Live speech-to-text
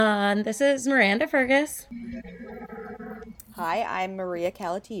And this is Miranda Fergus. Hi, I'm Maria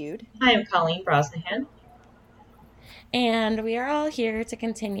Calatiude. Hi, I'm Colleen Brosnahan. And we are all here to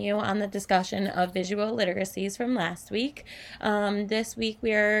continue on the discussion of visual literacies from last week. This week,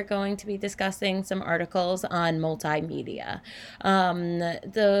 we are going to be discussing some articles on multimedia.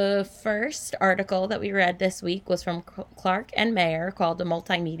 The first article that we read this week was from Clark and Mayer called The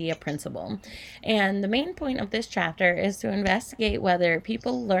Multimedia Principle. And the main point of this chapter is to investigate whether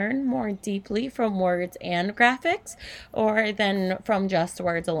people learn more deeply from words and graphics or than from just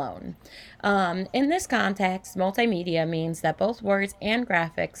words alone. In this context, multimedia means that both words and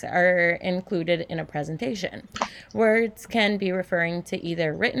graphics are included in a presentation. Words can be referring to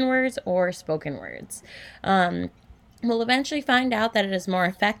either written words or spoken words. We'll eventually find out that it is more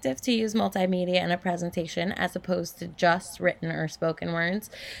effective to use multimedia in a presentation as opposed to just written or spoken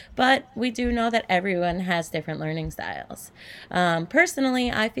words, but we do know that everyone has different learning styles. Personally,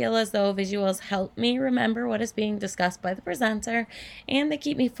 I feel as though visuals help me remember what is being discussed by the presenter, and they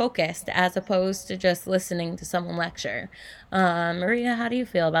keep me focused as opposed to just listening to someone lecture. Maria, how do you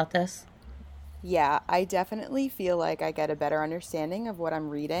feel about this? Yeah, I definitely feel like I get a better understanding of what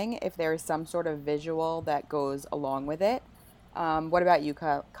I'm reading if there is some sort of visual that goes along with it. What about you,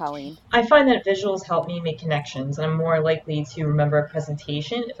 Colleen? I find that visuals help me make connections, and I'm more likely to remember a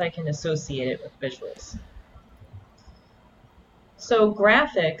presentation if I can associate it with visuals. So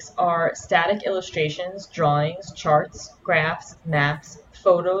graphics are static illustrations, drawings, charts, graphs, maps,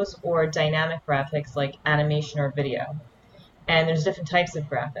 photos, or dynamic graphics like animation or video. And there's different types of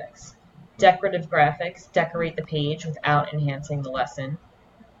graphics. Decorative graphics decorate the page without enhancing the lesson.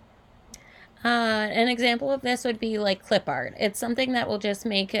 An example of this would be like clip art. It's something that will just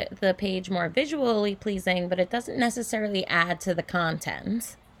make the page more visually pleasing, but it doesn't necessarily add to the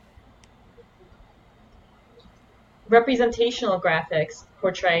content. Representational graphics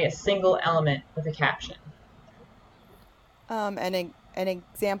portray a single element with a caption. An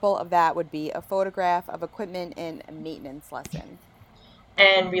example of that would be a photograph of equipment in a maintenance lesson.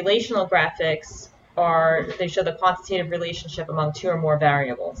 And relational graphics they show the quantitative relationship among two or more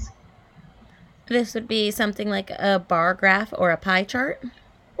variables. This would be something like a bar graph or a pie chart.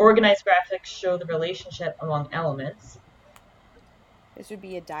 Organized graphics show the relationship among elements. This would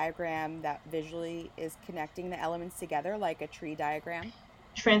be a diagram that visually is connecting the elements together, like a tree diagram.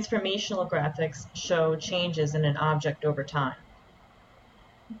 Transformational graphics show changes in an object over time.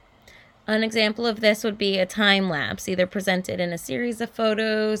 An example of this would be a time lapse, either presented in a series of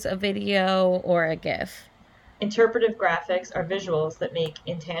photos, a video, or a GIF. Interpretive graphics are visuals that make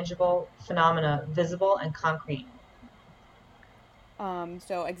intangible phenomena visible and concrete.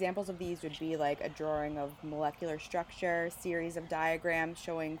 So examples of these would be like a drawing of molecular structure, series of diagrams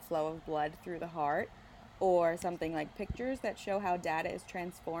showing flow of blood through the heart, or something like pictures that show how data is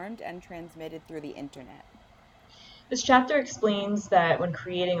transformed and transmitted through the internet. This chapter explains that when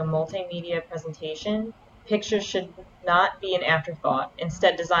creating a multimedia presentation, pictures should not be an afterthought.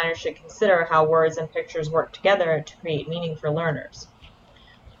 Instead, designers should consider how words and pictures work together to create meaning for learners.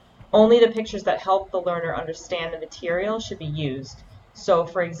 Only the pictures that help the learner understand the material should be used. So,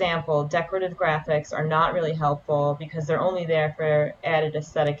 for example, decorative graphics are not really helpful because they're only there for added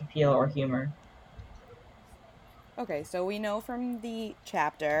aesthetic appeal or humor. Okay, so we know from the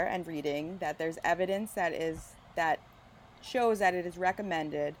chapter and reading that there's evidence that shows that it is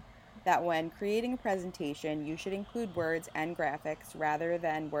recommended that when creating a presentation, you should include words and graphics rather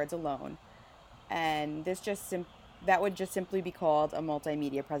than words alone. And that would just simply be called a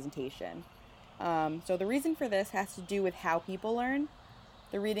multimedia presentation. So the reason for this has to do with how people learn.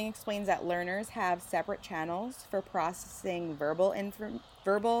 The reading explains that learners have separate channels for processing verbal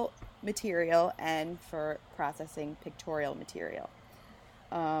material and for processing pictorial material.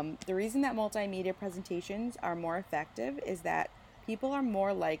 The reason that multimedia presentations are more effective is that people are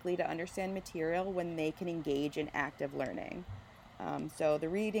more likely to understand material when they can engage in active learning. So the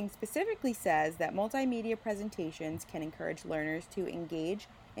reading specifically says that multimedia presentations can encourage learners to engage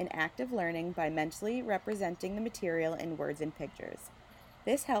in active learning by mentally representing the material in words and pictures.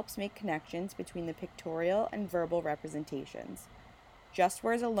 This helps make connections between the pictorial and verbal representations. Just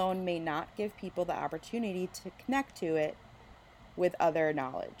words alone may not give people the opportunity to connect to it with other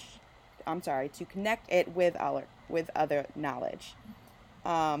knowledge. To connect it with other knowledge.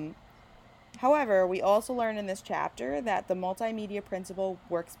 However, we also learn in this chapter that the multimedia principle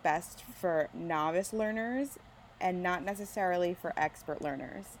works best for novice learners and not necessarily for expert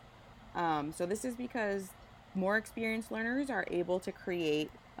learners. So this is because more experienced learners are able to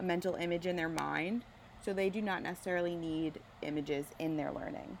create a mental image in their mind, so they do not necessarily need images in their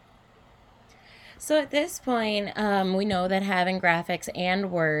learning. So at this point, we know that having graphics and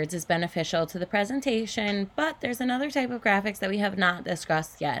words is beneficial to the presentation, but there's another type of graphics that we have not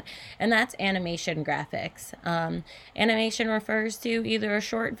discussed yet, and that's animation graphics. Animation refers to either a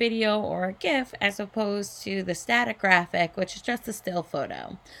short video or a GIF as opposed to the static graphic, which is just a still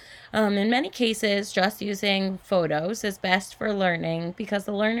photo. In many cases, just using photos is best for learning because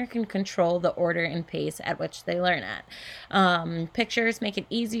the learner can control the order and pace at which they learn at. Pictures make it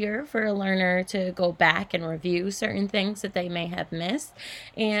easier for a learner to go back and review certain things that they may have missed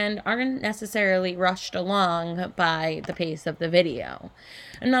and aren't necessarily rushed along by the pace of the video.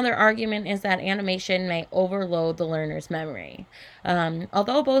 Another argument is that animation may overload the learner's memory.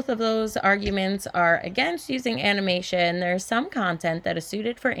 Although both of those arguments are against using animation, there's some content that is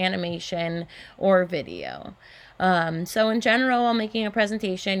suited for animation or video. So in general, while making a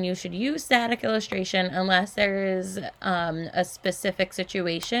presentation, you should use static illustration unless there is a specific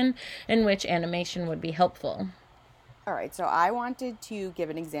situation in which animation would be helpful. All right, so I wanted to give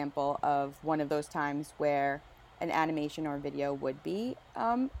an example of one of those times where an animation or video would be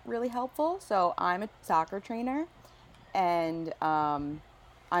really helpful. So I'm a soccer trainer, and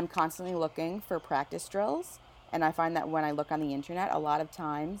I'm constantly looking for practice drills. And I find that when I look on the internet, a lot of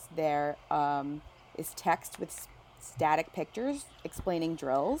times there is text with static pictures explaining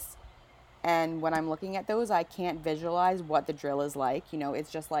drills. And when I'm looking at those, I can't visualize what the drill is like. You know, it's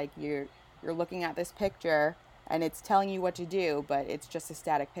just like you're looking at this picture and it's telling you what to do, but it's just a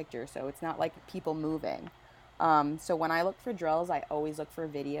static picture. So it's not like people moving. So when I look for drills, I always look for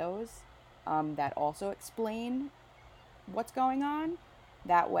videos that also explain what's going on.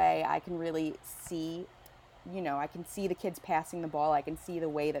 That way I can really see, I can see the kids passing the ball. I can see the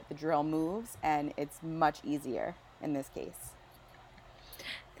way that the drill moves, and it's much easier in this case.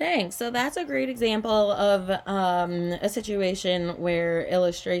 Thanks. So that's a great example of a situation where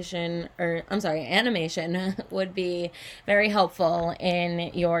animation would be very helpful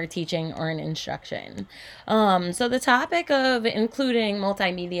in your teaching or an instruction. So the topic of including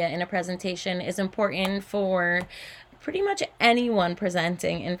multimedia in a presentation is important for pretty much anyone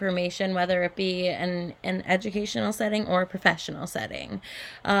presenting information, whether it be an educational setting or a professional setting.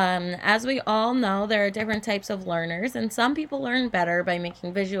 As we all know, there are different types of learners, and some people learn better by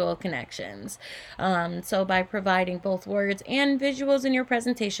making visual connections. So by providing both words and visuals in your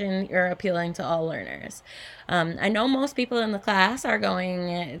presentation, you're appealing to all learners. I know most people in the class are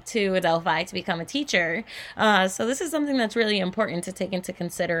going to Adelphi to become a teacher, so this is something that's really important to take into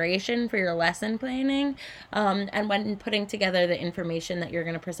consideration for your lesson planning and when putting together the information that you're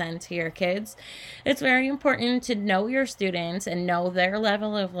going to present to your kids. It's very important to know your students and know their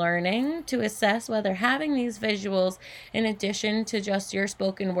level of learning to assess whether having these visuals in addition to just your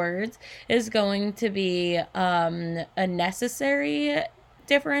spoken words is going to be a necessary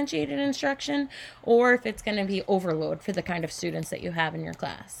differentiated instruction, or if it's going to be overload for the kind of students that you have in your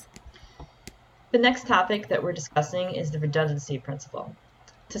class. The next topic that we're discussing is the redundancy principle.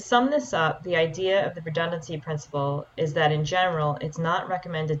 To sum this up, the idea of the redundancy principle is that in general, it's not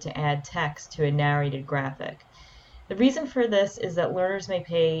recommended to add text to a narrated graphic. The reason for this is that learners may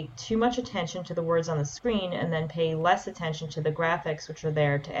pay too much attention to the words on the screen and then pay less attention to the graphics which are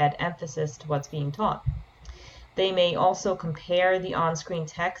there to add emphasis to what's being taught. They may also compare the on-screen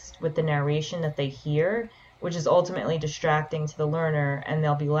text with the narration that they hear, which is ultimately distracting to the learner, and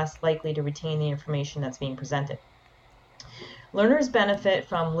they'll be less likely to retain the information that's being presented. Learners benefit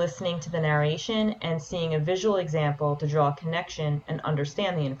from listening to the narration and seeing a visual example to draw a connection and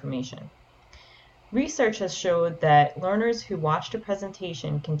understand the information. Research has showed that learners who watched a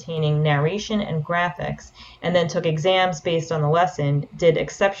presentation containing narration and graphics and then took exams based on the lesson did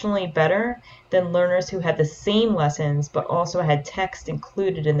exceptionally better than learners who had the same lessons but also had text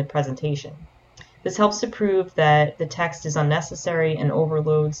included in the presentation. This helps to prove that the text is unnecessary and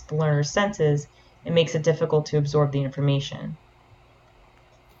overloads the learner's senses and makes it difficult to absorb the information.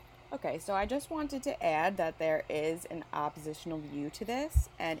 Okay, so I just wanted to add that there is an oppositional view to this,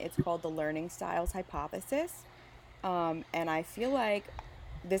 and it's called the learning styles hypothesis. And I feel like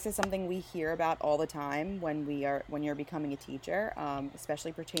this is something we hear about all the time when you're becoming a teacher,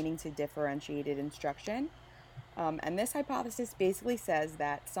 especially pertaining to differentiated instruction. And this hypothesis basically says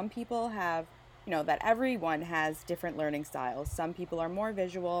that some people have, that everyone has different learning styles. Some people are more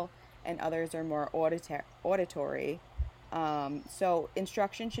visual, and others are more auditory. So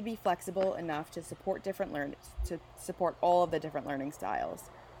instruction should be flexible enough to support to support all of the different learning styles.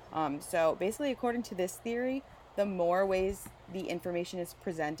 So basically, according to this theory, the more ways the information is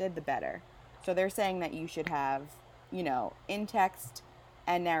presented, the better. So they're saying that you should have, in text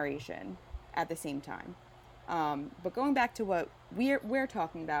and narration at the same time. But going back to what we're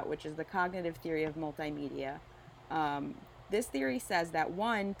talking about, which is the cognitive theory of multimedia, this theory says that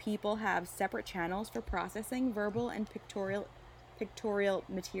one, people have separate channels for processing verbal and pictorial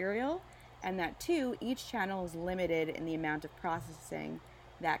material, and that two, each channel is limited in the amount of processing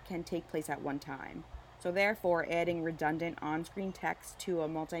that can take place at one time. So therefore, adding redundant on-screen text to a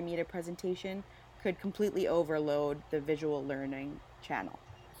multimedia presentation could completely overload the visual learning channel.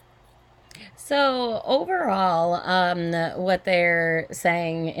 So overall, what they're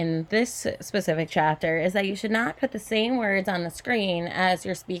saying in this specific chapter is that you should not put the same words on the screen as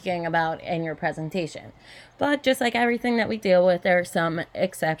you're speaking about in your presentation. But just like everything that we deal with, there are some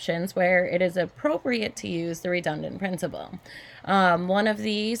exceptions where it is appropriate to use the redundant principle. One of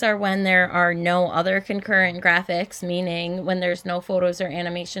these are when there are no other concurrent graphics, meaning when there's no photos or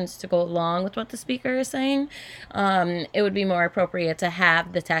animations to go along with what the speaker is saying. It would be more appropriate to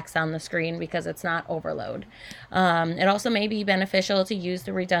have the text on the screen because it's not overload. It also may be beneficial to use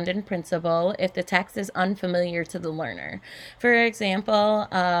the redundant principle if the text is unfamiliar to the learner. For example,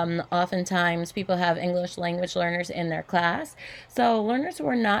 oftentimes people have English language learners in their class, so learners who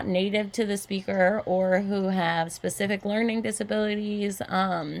are not native to the speaker or who have specific learning disabilities,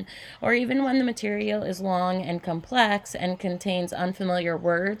 or even when the material is long and complex and contains unfamiliar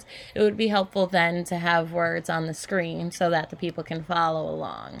words, it would be helpful then to have words on the screen so that the people can follow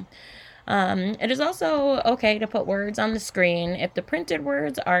along. It is also okay to put words on the screen if the printed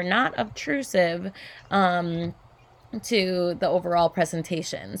words are not obtrusive to the overall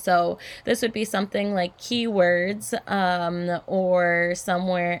presentation. So this would be something like keywords or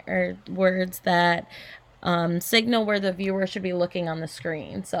somewhere or words that signal where the viewer should be looking on the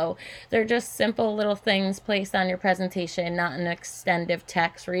screen. So they're just simple little things placed on your presentation, not an extensive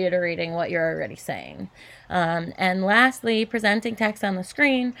text reiterating what you're already saying. And lastly, presenting text on the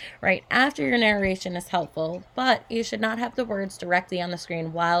screen right after your narration is helpful, but you should not have the words directly on the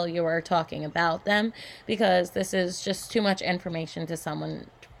screen while you are talking about them, because this is just too much information to someone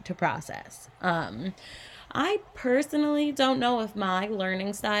to process. I personally don't know if my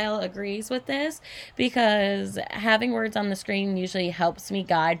learning style agrees with this, because having words on the screen usually helps me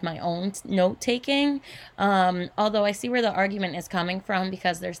guide my own note taking. Although I see where the argument is coming from,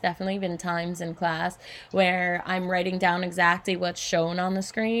 because there's definitely been times in class where I'm writing down exactly what's shown on the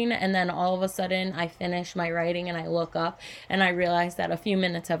screen, and then all of a sudden I finish my writing and I look up and I realize that a few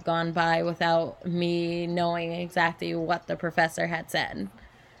minutes have gone by without me knowing exactly what the professor had said.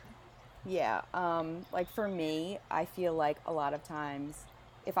 Yeah, like for me, I feel like a lot of times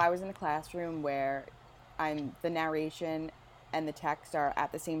if I was in a classroom where the narration and the text are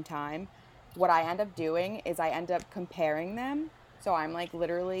at the same time, what I end up doing is I end up comparing them. So I'm like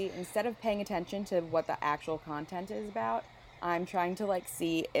literally, instead of paying attention to what the actual content is about, I'm trying to like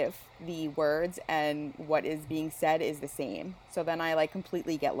see if the words and what is being said is the same. So then I like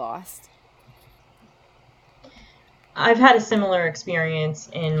completely get lost. I've had a similar experience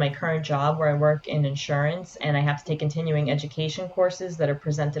in my current job where I work in insurance and I have to take continuing education courses that are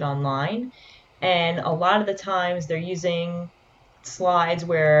presented online. And a lot of the times they're using slides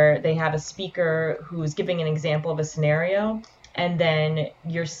where they have a speaker who's giving an example of a scenario, and then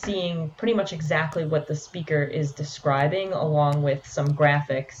you're seeing pretty much exactly what the speaker is describing along with some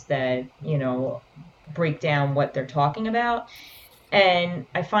graphics that, break down what they're talking about. And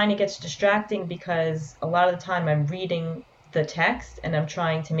I find it gets distracting because a lot of the time I'm reading the text and I'm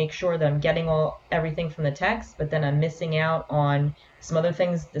trying to make sure that I'm getting everything from the text, but then I'm missing out on some other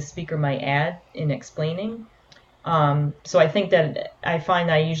things the speaker might add in explaining. So I think that I find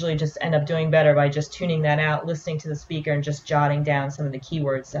that I usually just end up doing better by just tuning that out, listening to the speaker, and just jotting down some of the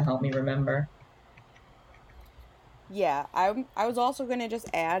keywords to help me remember. Yeah, I was also going to just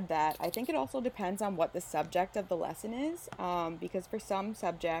add that I think it also depends on what the subject of the lesson is, because for some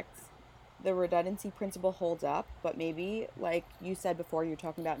subjects, the redundancy principle holds up, but maybe, like you said before, you're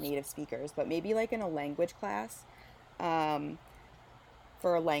talking about native speakers, but maybe like in a language class,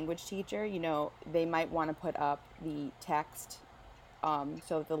 for a language teacher, they might want to put up the text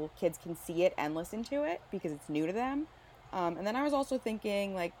so the kids can see it and listen to it because it's new to them. And then I was also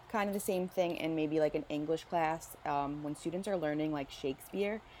thinking like kind of the same thing in maybe like an English class, when students are learning like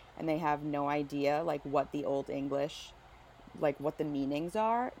Shakespeare and they have no idea like what the Old English, like what the meanings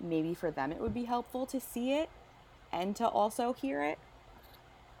are. Maybe for them it would be helpful to see it and to also hear it.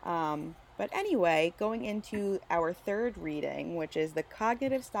 But anyway, going into our third reading, which is the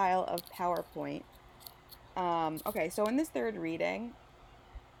cognitive style of PowerPoint. Okay, so in this third reading,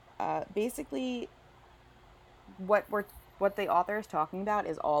 basically what the author is talking about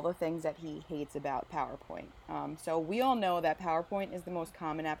is all the things that he hates about PowerPoint. So we all know that PowerPoint is the most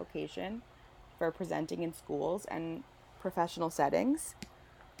common application for presenting in schools and professional settings.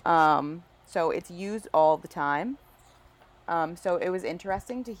 So it's used all the time. So it was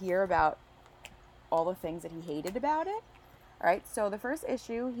interesting to hear about all the things that he hated about it. All right, so the first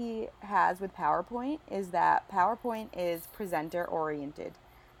issue he has with PowerPoint is that PowerPoint is presenter oriented.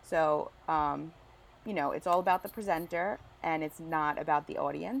 So, it's all about the presenter and it's not about the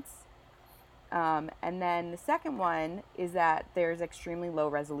audience. And then the second one is that there's extremely low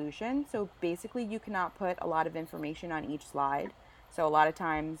resolution. So basically you cannot put a lot of information on each slide. So a lot of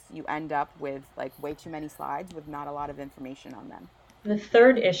times you end up with like way too many slides with not a lot of information on them. The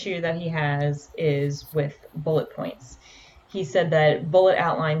third issue that he has is with bullet points. He said that bullet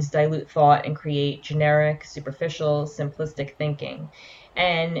outlines dilute thought and create generic, superficial, simplistic thinking.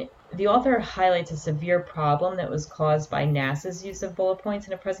 And the author highlights a severe problem that was caused by NASA's use of bullet points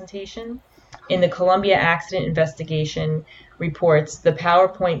in a presentation. In the Columbia accident investigation reports, the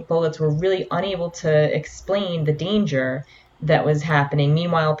PowerPoint bullets were really unable to explain the danger that was happening.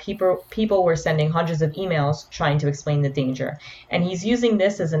 Meanwhile, people were sending hundreds of emails trying to explain the danger. And he's using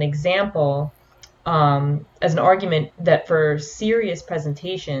this as an example, as an argument that for serious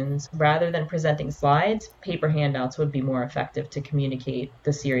presentations, rather than presenting slides, paper handouts would be more effective to communicate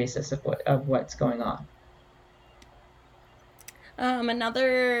the seriousness of what's going on.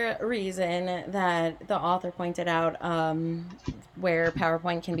 Another reason that the author pointed out where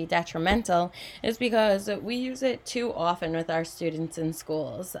PowerPoint can be detrimental is because we use it too often with our students in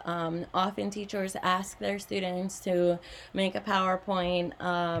schools. Often teachers ask their students to make a PowerPoint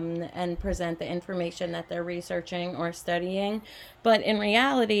and present the information that they're researching or studying. But in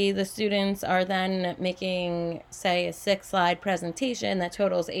reality, the students are then making, say, a 6-slide presentation that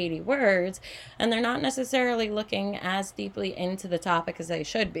totals 80 words, and they're not necessarily looking as deeply into the topic as they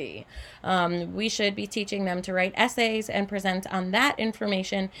should be. We should be teaching them to write essays and present on that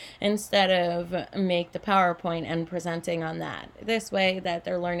information instead of make the PowerPoint and presenting on that. This way that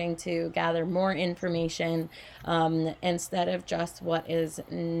they're learning to gather more information instead of just what is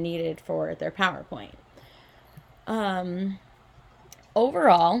needed for their PowerPoint.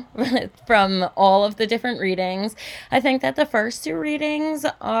 Overall, from all of the different readings, I think that the first 2 readings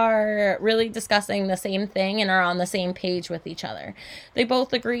are really discussing the same thing and are on the same page with each other. They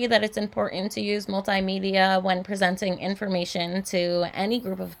both agree that it's important to use multimedia when presenting information to any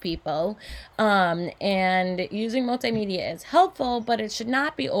group of people, and using multimedia is helpful, but it should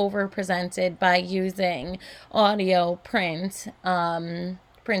not be over-presented by using audio,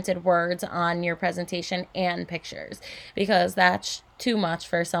 printed words on your presentation and pictures, because that's too much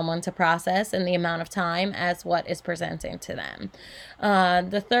for someone to process in the amount of time as what is presenting to them.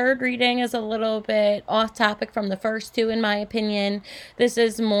 The third reading is a little bit off topic from the first 2, in my opinion. This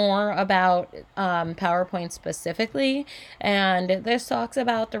is more about PowerPoint specifically, and this talks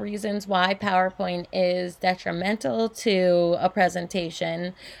about the reasons why PowerPoint is detrimental to a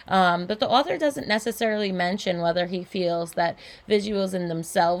presentation, but the author doesn't necessarily mention whether he feels that visuals in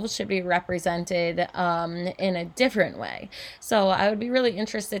themselves should be represented in a different way. So I would be really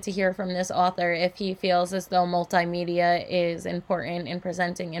interested to hear from this author if he feels as though multimedia is important in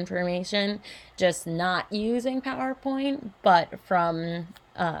presenting information, just not using PowerPoint, but from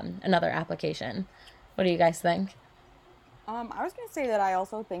another application. What do you guys think? I was going to say that I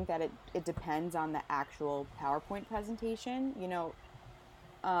also think that it depends on the actual PowerPoint presentation.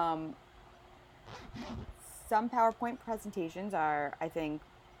 Some PowerPoint presentations are, I think,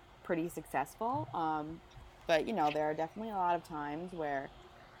 pretty successful. But, there are definitely a lot of times where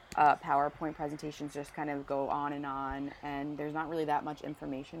PowerPoint presentations just kind of go on, and there's not really that much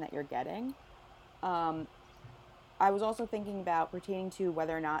information that you're getting. I was also thinking about pertaining to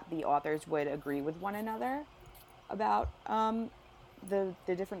whether or not the authors would agree with one another about the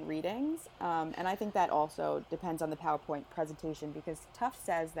different readings. And I think that also depends on the PowerPoint presentation, because Tufts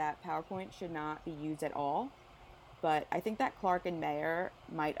says that PowerPoint should not be used at all. But I think that Clark and Mayer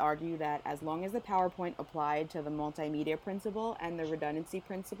might argue that as long as the PowerPoint applied to the multimedia principle and the redundancy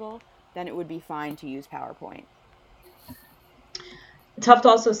principle, then it would be fine to use PowerPoint. Tufts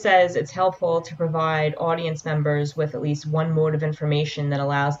also says it's helpful to provide audience members with at least one mode of information that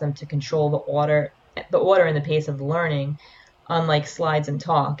allows them to control the order and the pace of the learning, unlike slides and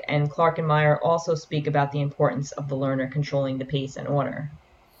talk. And Clark and Mayer also speak about the importance of the learner controlling the pace and order.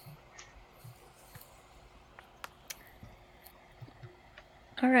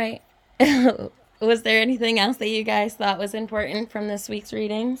 All right. Was there anything else that you guys thought was important from this week's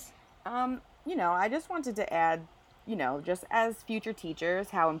readings? I just wanted to add, just as future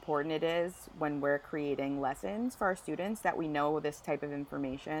teachers, how important it is when we're creating lessons for our students that we know this type of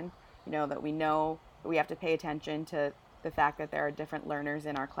information, that we know that we have to pay attention to the fact that there are different learners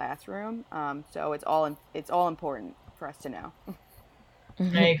in our classroom. So it's all important for us to know.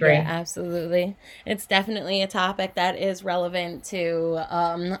 I agree. Yeah, absolutely. It's definitely a topic that is relevant to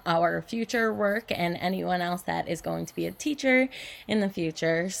our future work and anyone else that is going to be a teacher in the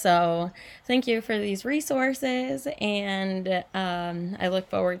future. So, thank you for these resources, and I look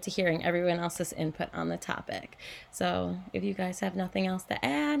forward to hearing everyone else's input on the topic. So, if you guys have nothing else to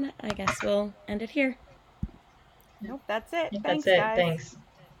add, I guess we'll end it here. Nope, that's it. That's Thanks, it. guys. Thanks.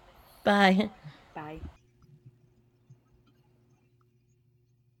 Bye. Bye.